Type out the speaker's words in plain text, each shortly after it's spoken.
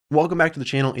Welcome back to the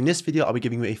channel. In this video, I'll be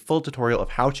giving you a full tutorial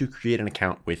of how to create an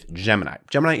account with Gemini.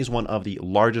 Gemini is one of the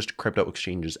largest crypto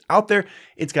exchanges out there.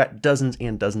 It's got dozens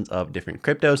and dozens of different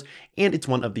cryptos, and it's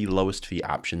one of the lowest fee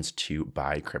options to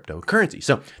buy cryptocurrency.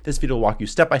 So this video will walk you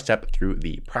step by step through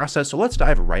the process. So let's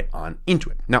dive right on into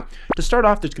it. Now, to start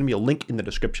off, there's going to be a link in the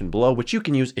description below, which you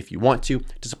can use if you want to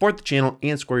support the channel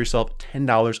and score yourself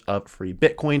 $10 of free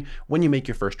Bitcoin when you make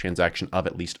your first transaction of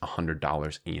at least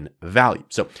 $100 in value.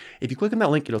 So if you click on that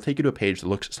link, it'll take you to a page that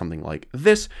looks something like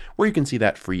this, where you can see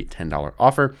that free $10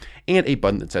 offer and a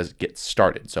button that says get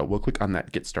started. So we'll click on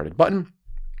that get started button,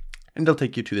 and it'll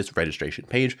take you to this registration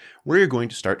page where you're going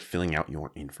to start filling out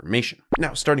your information.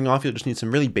 Now, starting off, you'll just need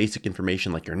some really basic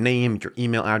information like your name, your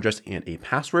email address, and a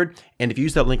password. And if you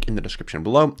use that link in the description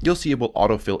below, you'll see it will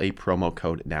autofill a promo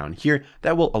code down here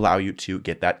that will allow you to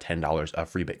get that $10 of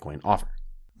free Bitcoin offer.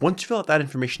 Once you fill out that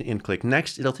information and click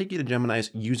next, it'll take you to Gemini's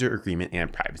user agreement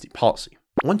and privacy policy.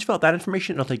 Once you fill out that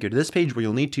information, it'll take you to this page where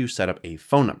you'll need to set up a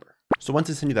phone number. So once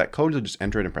it sends you that code, you'll just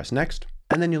enter it and press next,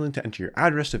 and then you'll need to enter your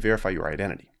address to verify your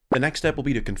identity. The next step will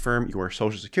be to confirm your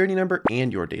social security number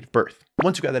and your date of birth.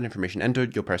 Once you've got that information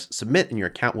entered, you'll press submit and your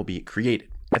account will be created.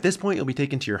 At this point, you'll be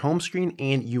taken to your home screen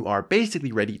and you are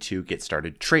basically ready to get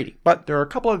started trading. But there are a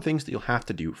couple other things that you'll have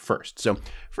to do first. So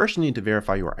first, you need to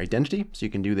verify your identity. So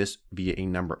you can do this via a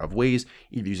number of ways,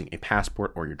 either using a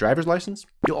passport or your driver's license.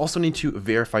 You'll also need to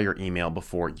verify your email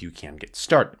before you can get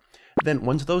started. Then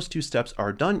once those two steps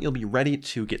are done, you'll be ready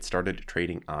to get started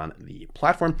trading on the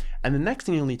platform. And the next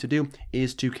thing you'll need to do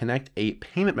is to connect a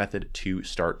payment method to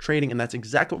start trading. And that's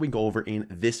exactly what we go over in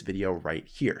this video right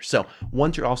here. So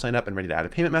once you're all signed up and ready to add a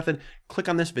payment method, click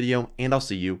on this video and I'll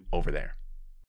see you over there.